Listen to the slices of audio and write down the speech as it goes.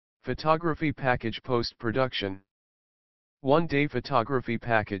Photography package post-production. 1-day photography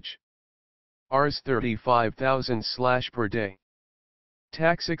package. Rs 35,000 per day.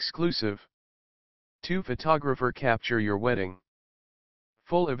 Tax exclusive. 2 photographer capture your wedding.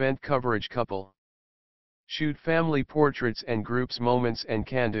 Full event coverage couple. Shoot family portraits and groups moments and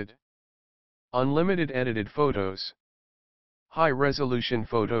candid. Unlimited edited photos. High resolution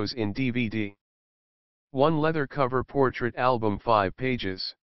photos in DVD. 1 leather cover portrait album 5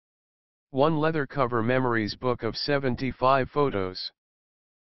 pages. 1 leather cover memories book of 75 photos.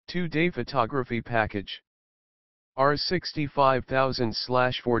 2-day photography package. Rs 65,000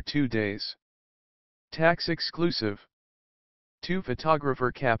 for 2 days. Tax exclusive. 2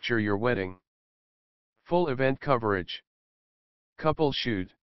 photographer capture your wedding. Full event coverage. Couple shoot.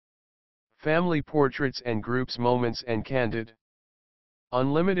 Family portraits and groups moments and candid.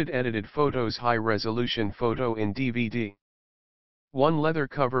 Unlimited edited photos high resolution photo in DVD. 1 leather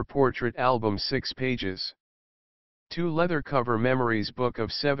cover portrait album 6 pages. 2 leather cover memories book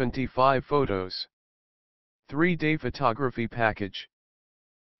of 75 photos. 3-day photography package.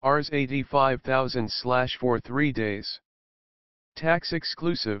 Rs 85,000 for 3 days. Tax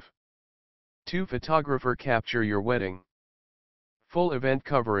exclusive. 2 photographer capture your wedding. Full event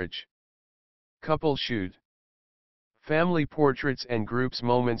coverage. Couple shoot. Family portraits and groups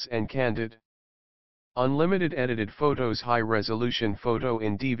moments and candid. Unlimited edited photos high resolution photo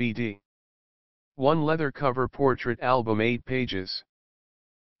in DVD. 1 leather cover portrait album 8 pages.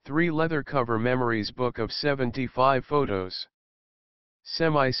 3 leather cover memories book of 75 photos.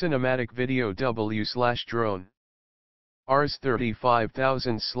 Semi-cinematic video W/drone. Rs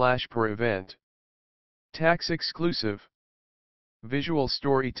 35,000 per event. Tax exclusive. Visual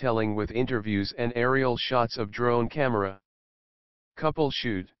storytelling with interviews and aerial shots of drone camera. Couple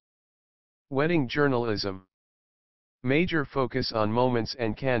shoot. Wedding journalism. Major focus on moments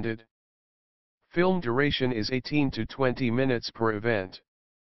and candid. Film duration is 18 to 20 minutes per event.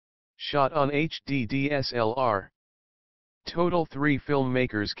 Shot on HD DSLR. Total 3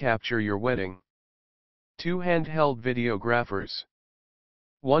 filmmakers capture your wedding. 2 handheld videographers.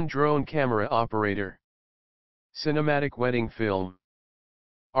 1 drone camera operator. Cinematic wedding film.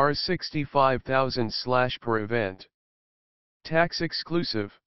 Rs 65,000 per event. Tax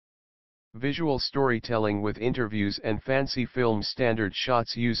exclusive. Visual storytelling with interviews and fancy film standard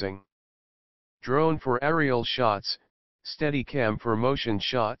shots using drone for aerial shots, Steadicam for motion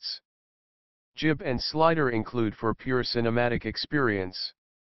shots. Jib and slider include for pure cinematic experience.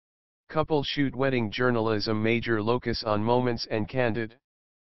 Couple shoot wedding journalism major locus on moments and candid.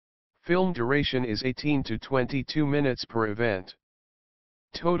 Film duration is 18 to 22 minutes per event.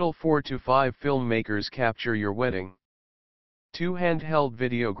 Total 4 to 5 filmmakers capture your wedding. 2 handheld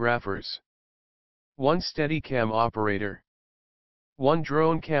videographers. 1 Steadicam operator. 1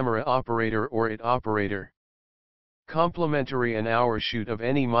 drone camera operator or IT operator. Complimentary an hour shoot of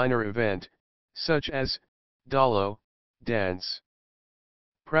any minor event, such as Dalo, dance.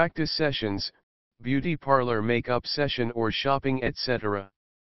 Practice sessions, beauty parlor makeup session or shopping etc.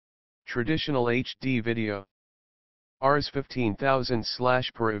 Traditional HD video. Rs 15,000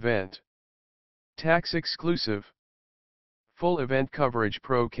 per event. Tax exclusive. Full event coverage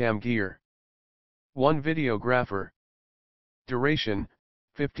pro cam gear. 1 videographer. Duration,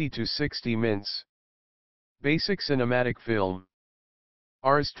 50 to 60 minutes. Basic cinematic film.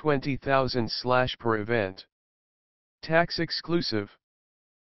 Rs 20,000 per event. Tax exclusive.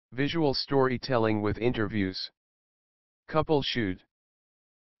 Visual storytelling with interviews. Couple shoot.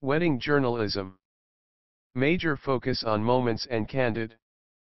 Wedding journalism. Major focus on moments and candid.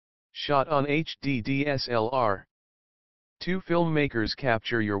 Shot on HD DSLR. 2 filmmakers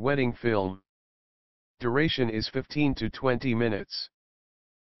capture your wedding film. Duration is 15 to 20 minutes.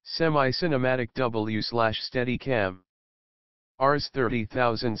 Semi-cinematic W/Steadicam. Rs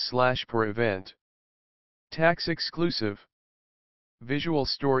 30,000 per event. Tax exclusive. Visual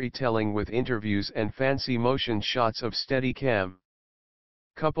storytelling with interviews and fancy motion shots of Steadicam.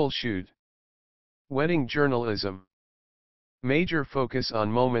 Couple shoot. Wedding journalism. Major focus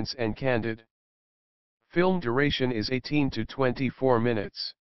on moments and candid. Film duration is 18 to 24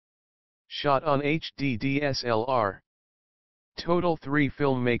 minutes. Shot on HD DSLR. Total 3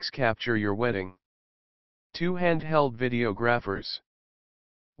 filmmakers capture your wedding. 2 handheld videographers.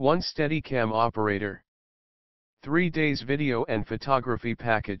 1 Steadicam operator. 3 days video and photography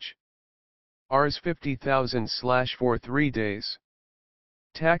package. Rs 50,000 for 3 days.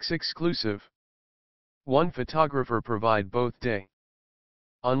 Tax exclusive. 1 photographer provide both day.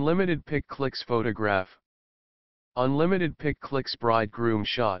 Unlimited pic clicks photograph. Unlimited pic clicks bridegroom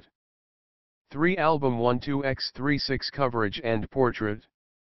shot. 3 album 12x36 coverage and portrait.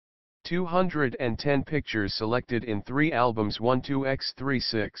 210 pictures selected in 3 albums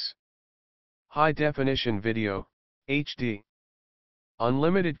 12x36. High definition video, HD.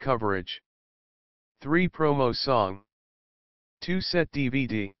 Unlimited coverage. 3 promo song. 2 set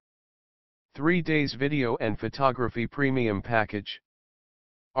DVD. 3 days video and photography premium package.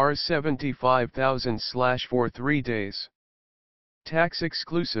 Rs 75,000 for 3 days. Tax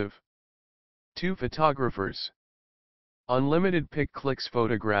exclusive. 2 photographers. Unlimited pic clicks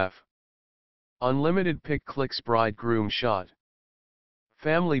photograph. Unlimited pic clicks bridegroom shot.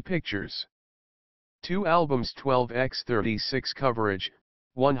 Family pictures. 2 albums 12x36 coverage,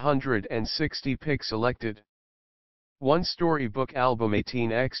 160 pics selected. 1 storybook album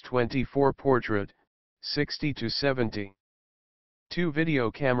 18x24 portrait, 60 to 70. 2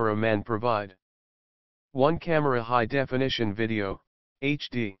 video cameraman provide. 1 camera high definition video,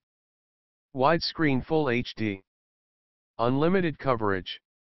 HD. Widescreen full HD. Unlimited coverage.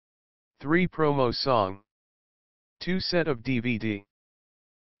 3 promo song. 2 set of DVD.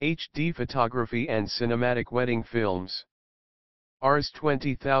 HD photography and cinematic wedding films. Rs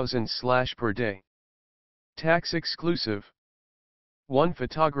 20,000 per day. Tax exclusive. 1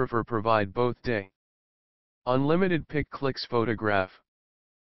 photographer provide both day. Unlimited pic clicks photograph.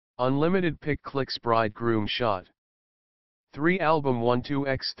 Unlimited pic clicks bridegroom shot. 3 album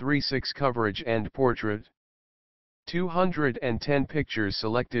 12x36 coverage and portrait. 210 pictures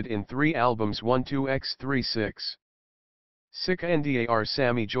selected in 3 albums 12x36. Sikandar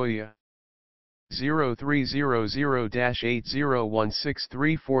Sami Joyia.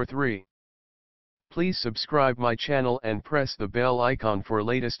 0300-80163343. Please subscribe my channel and press the bell icon for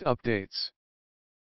latest updates.